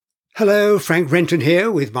Hello, Frank Renton here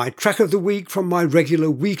with my track of the week from my regular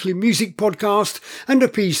weekly music podcast and a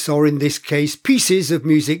piece, or in this case, pieces of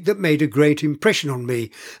music that made a great impression on me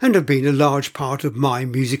and have been a large part of my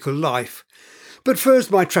musical life. But first,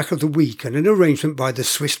 my track of the week and an arrangement by the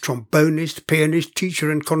Swiss trombonist, pianist, teacher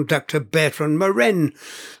and conductor Bertrand Morin.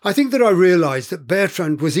 I think that I realised that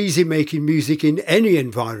Bertrand was easy making music in any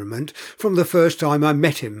environment from the first time I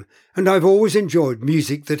met him, and I've always enjoyed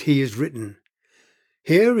music that he has written.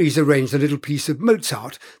 Here he's arranged a little piece of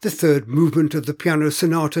Mozart, the third movement of the Piano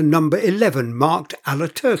Sonata No. 11, marked alla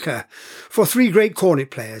turca, for three great cornet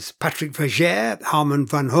players, Patrick Verger, Harman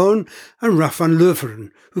van Hoorn and Raf van Leeuwen,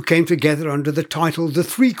 who came together under the title The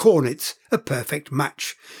Three Cornets, a perfect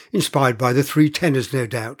match, inspired by the three tenors no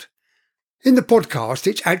doubt. In the podcast,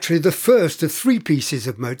 it's actually the first of three pieces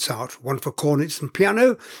of Mozart, one for cornets and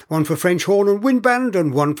piano, one for French horn and wind band,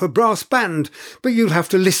 and one for brass band, but you'll have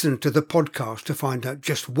to listen to the podcast to find out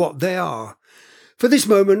just what they are. For this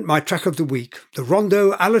moment, my track of the week, the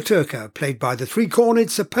Rondo alla Turca, played by the three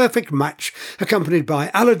cornets, a perfect match, accompanied by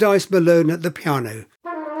Allardyce Malone at the piano.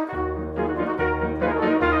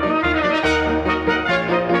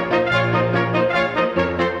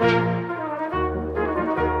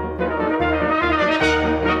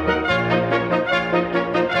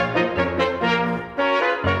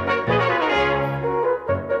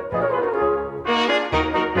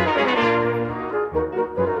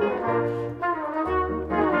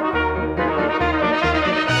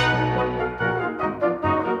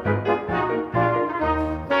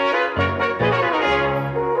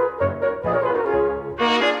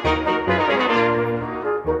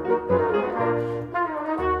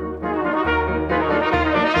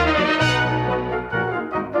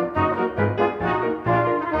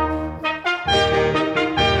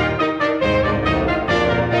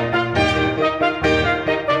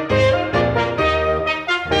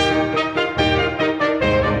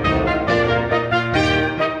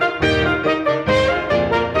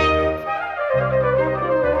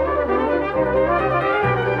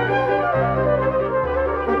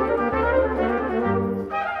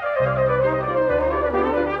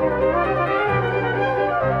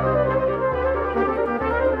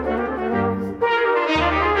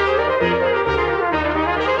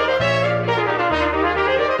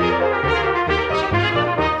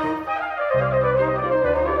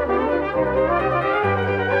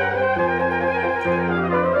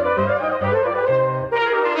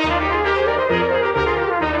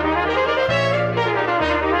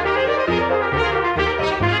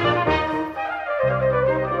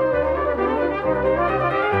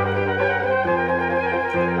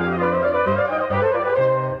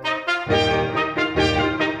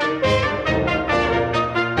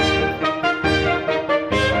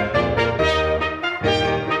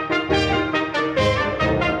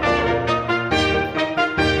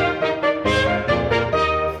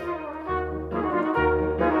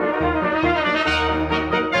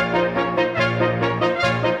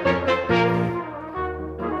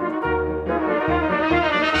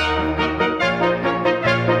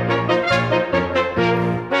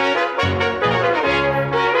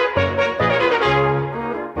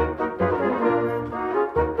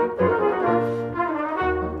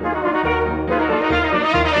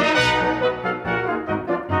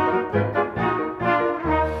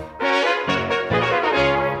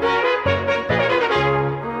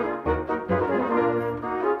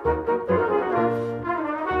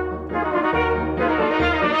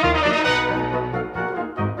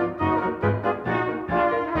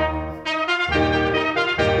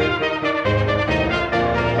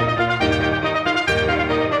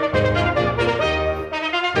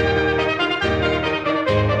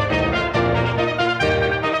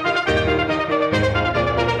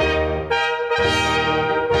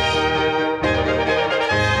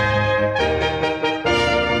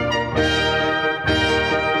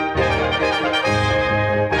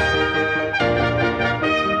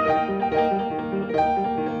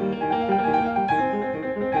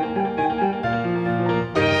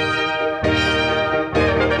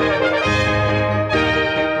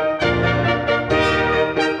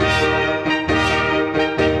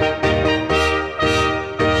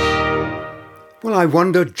 I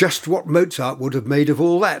wonder just what Mozart would have made of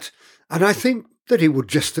all that, and I think that he would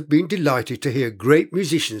just have been delighted to hear great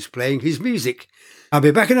musicians playing his music. I'll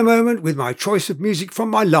be back in a moment with my choice of music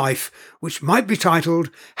from my life, which might be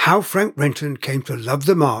titled How Frank Renton Came to Love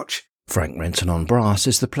the March. Frank Renton on Brass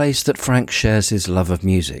is the place that Frank shares his love of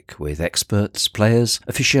music with experts, players,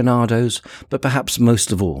 aficionados, but perhaps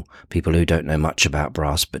most of all, people who don't know much about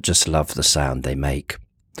brass but just love the sound they make.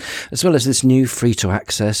 As well as this new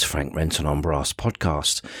free-to-access Frank Renton on Brass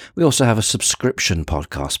podcast, we also have a subscription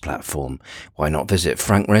podcast platform. Why not visit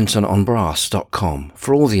frankrentononbrass.com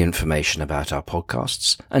for all the information about our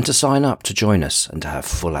podcasts and to sign up to join us and to have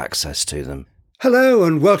full access to them. Hello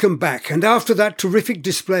and welcome back, and after that terrific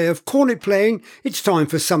display of cornet playing, it's time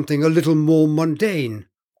for something a little more mundane.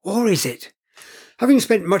 Or is it? Having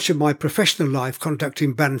spent much of my professional life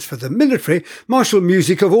conducting bands for the military, martial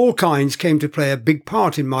music of all kinds came to play a big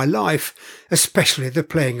part in my life, especially the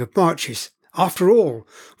playing of marches. After all,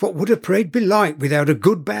 what would a parade be like without a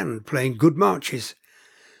good band playing good marches?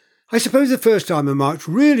 I suppose the first time a march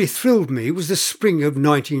really thrilled me was the spring of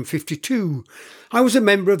 1952. I was a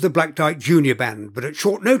member of the Black Dyke Junior Band, but at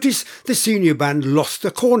short notice the senior band lost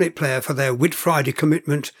a cornet player for their Whit Friday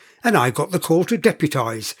commitment, and I got the call to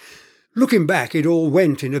deputise. Looking back, it all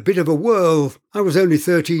went in a bit of a whirl. I was only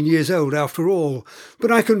 13 years old after all,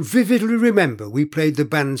 but I can vividly remember we played the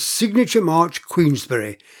band's signature march,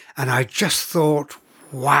 Queensberry, and I just thought,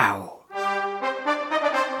 wow.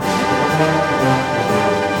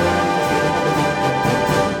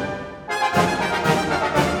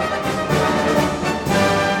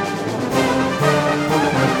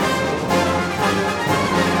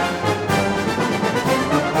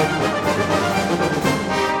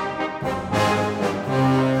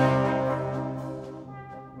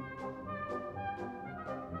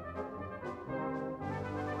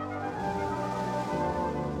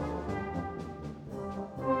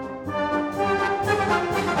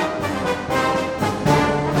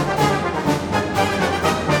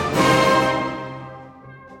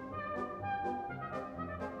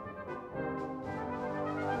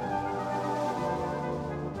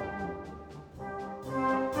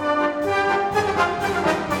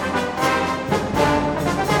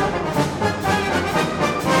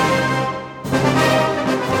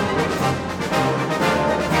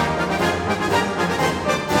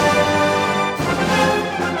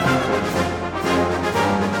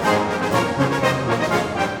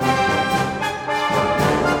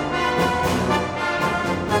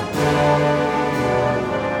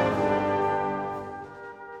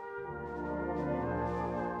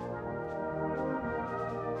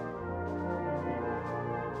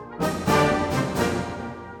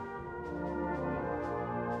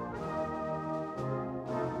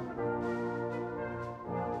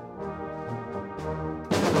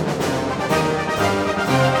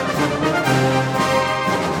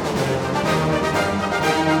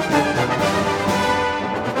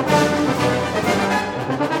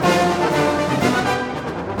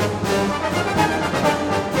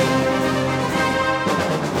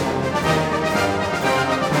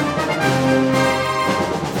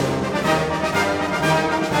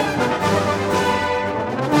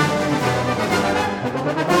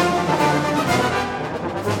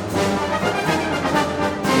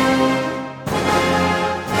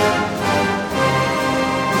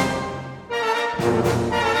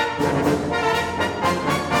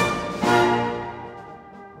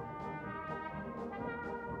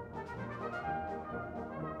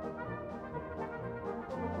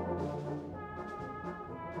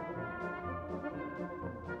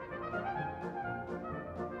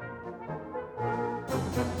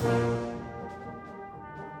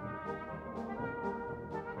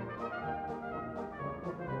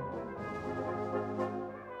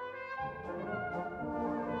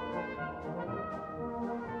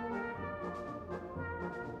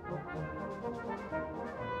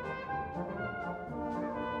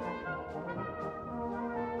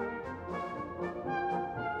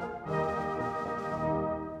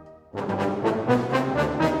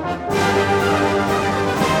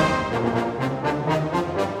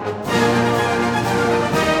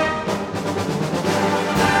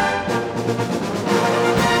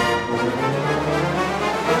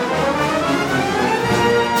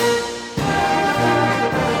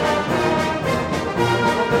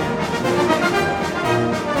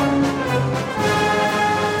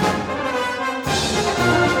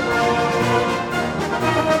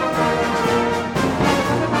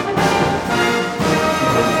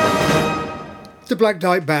 The Black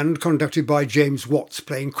Dyke Band, conducted by James Watts,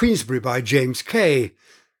 playing Queensberry by James Kay.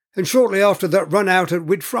 And shortly after that run out at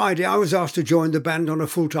Whit Friday, I was asked to join the band on a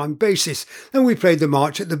full-time basis, and we played the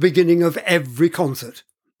march at the beginning of every concert.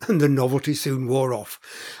 And the novelty soon wore off.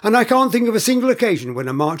 And I can't think of a single occasion when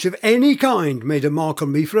a march of any kind made a mark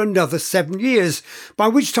on me for another 7 years, by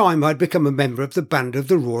which time I'd become a member of the band of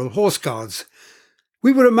the Royal Horse Guards.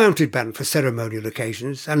 We were a mounted band for ceremonial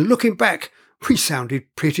occasions, and looking back, we sounded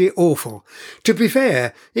pretty awful. To be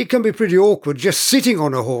fair, it can be pretty awkward just sitting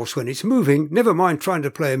on a horse when it's moving, never mind trying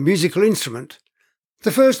to play a musical instrument.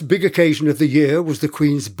 The first big occasion of the year was the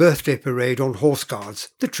Queen's birthday parade on Horse Guards,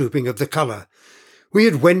 the Trooping of the Colour. We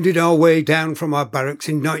had wended our way down from our barracks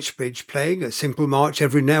in Knightsbridge, playing a simple march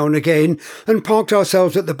every now and again, and parked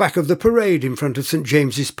ourselves at the back of the parade in front of St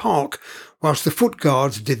James's Park, whilst the Foot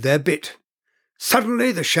Guards did their bit.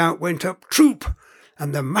 Suddenly the shout went up, "Troop!"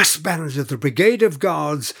 and the mass bands of the Brigade of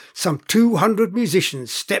Guards, some 200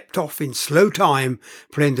 musicians, stepped off in slow time,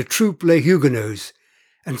 playing the Troop Les Huguenots,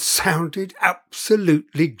 and sounded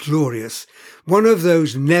absolutely glorious, one of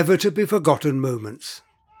those never-to-be-forgotten moments.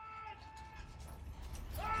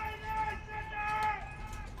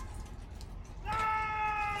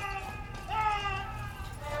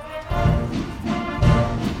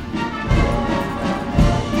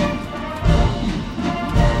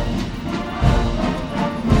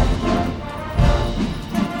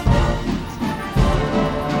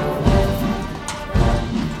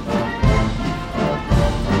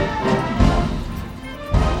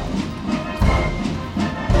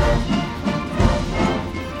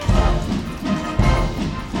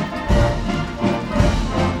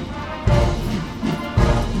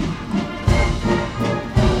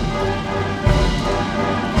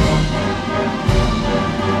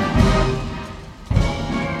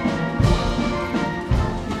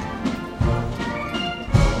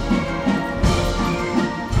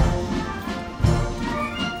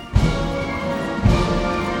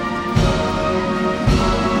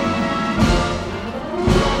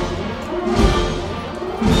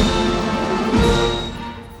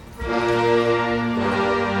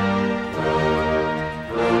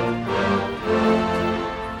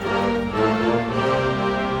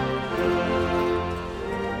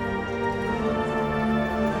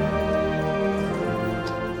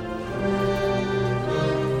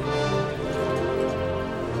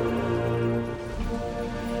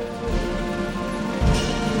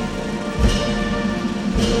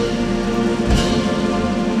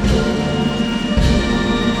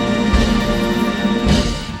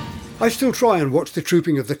 I still try and watch the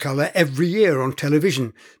Trooping of the Colour every year on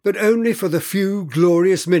television, but only for the few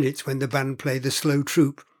glorious minutes when the band play the slow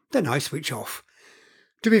troop. Then I switch off.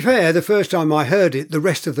 To be fair, the first time I heard it, the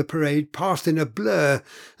rest of the parade passed in a blur,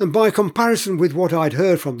 and by comparison with what I'd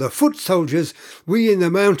heard from the foot soldiers, we in the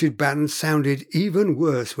mounted band sounded even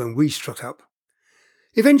worse when we struck up.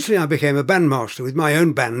 Eventually I became a bandmaster with my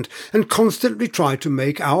own band and constantly tried to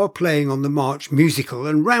make our playing on the march musical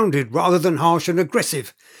and rounded rather than harsh and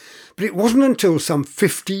aggressive. But it wasn't until some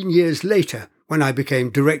 15 years later, when I became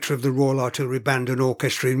director of the Royal Artillery Band and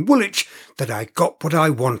Orchestra in Woolwich, that I got what I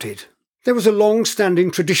wanted. There was a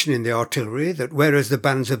long-standing tradition in the artillery that whereas the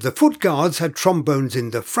bands of the Foot Guards had trombones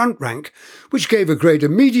in the front rank, which gave a great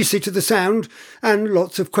immediacy to the sound, and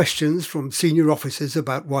lots of questions from senior officers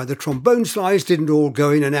about why the trombone slides didn't all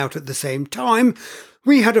go in and out at the same time,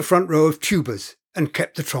 we had a front row of tubas and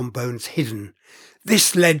kept the trombones hidden.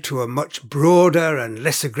 This led to a much broader and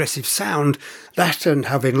less aggressive sound. That and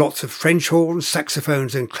having lots of French horns,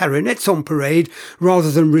 saxophones and clarinets on parade,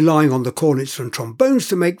 rather than relying on the cornets and trombones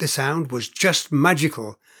to make the sound, was just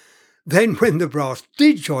magical. Then when the brass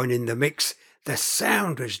did join in the mix, the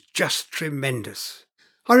sound was just tremendous.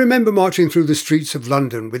 I remember marching through the streets of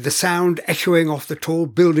London with the sound echoing off the tall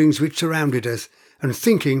buildings which surrounded us, and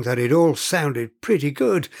thinking that it all sounded pretty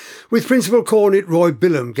good, with Principal Cornet Roy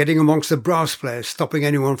Billam getting amongst the brass players, stopping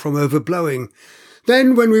anyone from overblowing.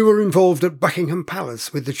 Then when we were involved at Buckingham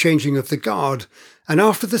Palace with the changing of the guard, and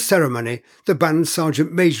after the ceremony, the band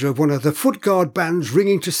sergeant major of one of the Foot Guard bands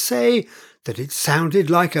ringing to say that it sounded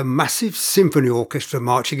like a massive symphony orchestra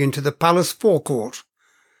marching into the palace forecourt.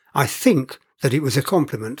 I think that it was a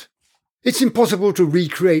compliment. It's impossible to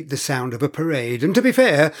recreate the sound of a parade, and to be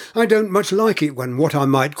fair, I don't much like it when what I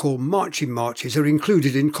might call marching marches are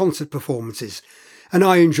included in concert performances, and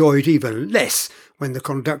I enjoy it even less when the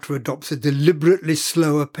conductor adopts a deliberately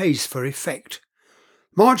slower pace for effect.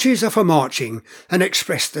 Marches are for marching and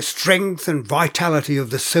express the strength and vitality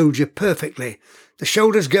of the soldier perfectly. The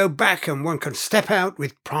shoulders go back and one can step out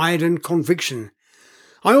with pride and conviction.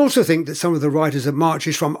 I also think that some of the writers of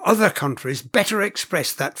marches from other countries better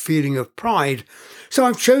express that feeling of pride, so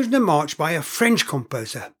I've chosen a march by a French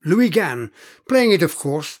composer, Louis Gann, playing it, of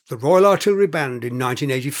course, the Royal Artillery Band in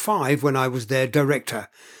 1985 when I was their director.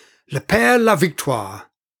 Le Père la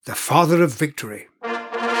Victoire, the Father of Victory.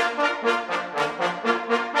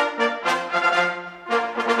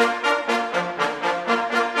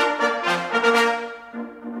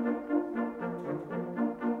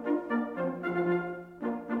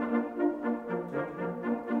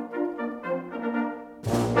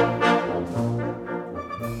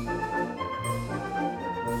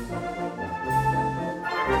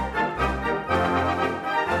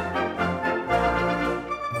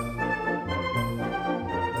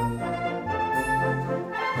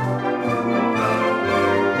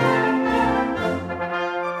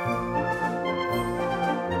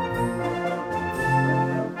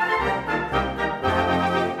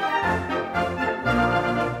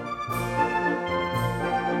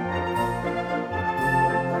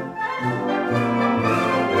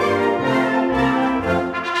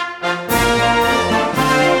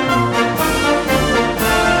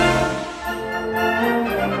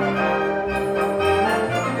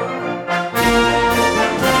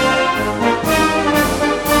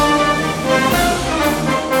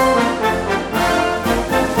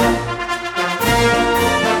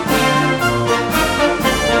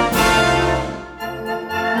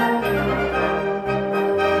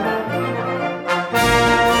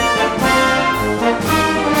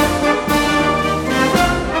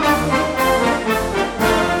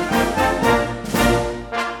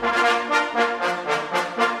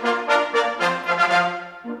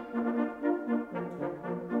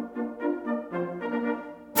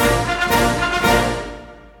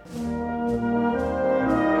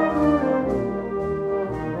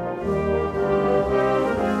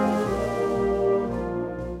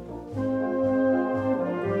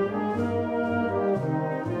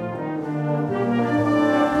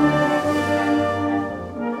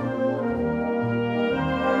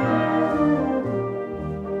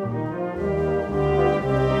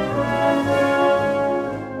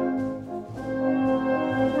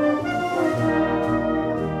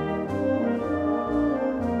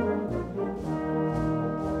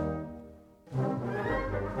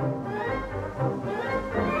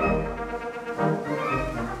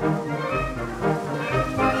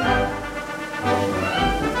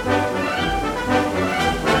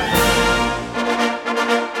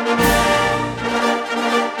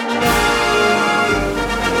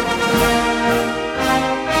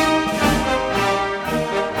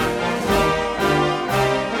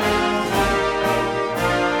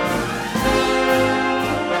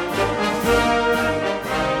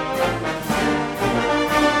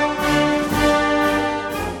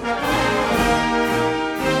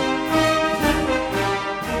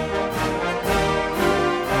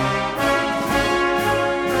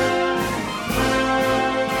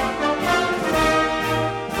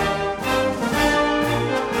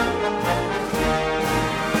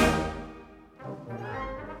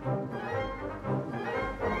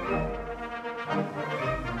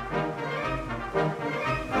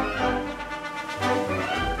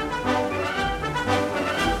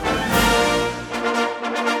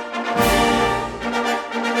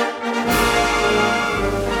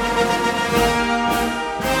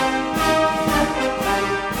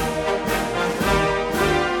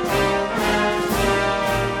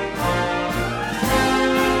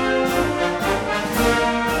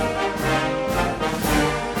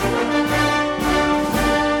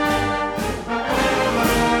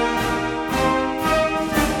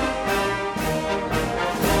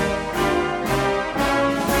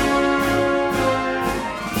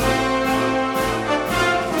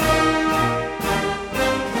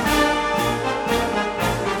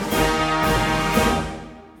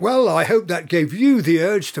 I hope that gave you the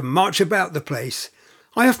urge to march about the place.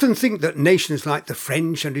 I often think that nations like the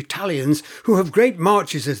French and Italians, who have great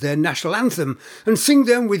marches as their national anthem and sing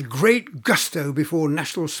them with great gusto before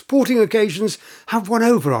national sporting occasions, have one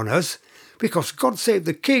over on us, because God Save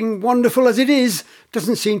the King, wonderful as it is,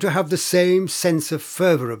 doesn't seem to have the same sense of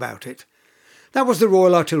fervour about it. That was the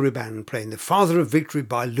Royal Artillery Band playing The Father of Victory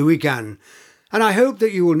by Louis Gann. And I hope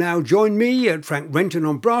that you will now join me at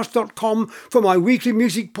frankrentononbrass.com for my weekly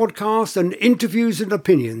music podcast and interviews and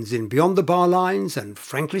opinions in Beyond the Bar Lines and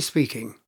Frankly Speaking.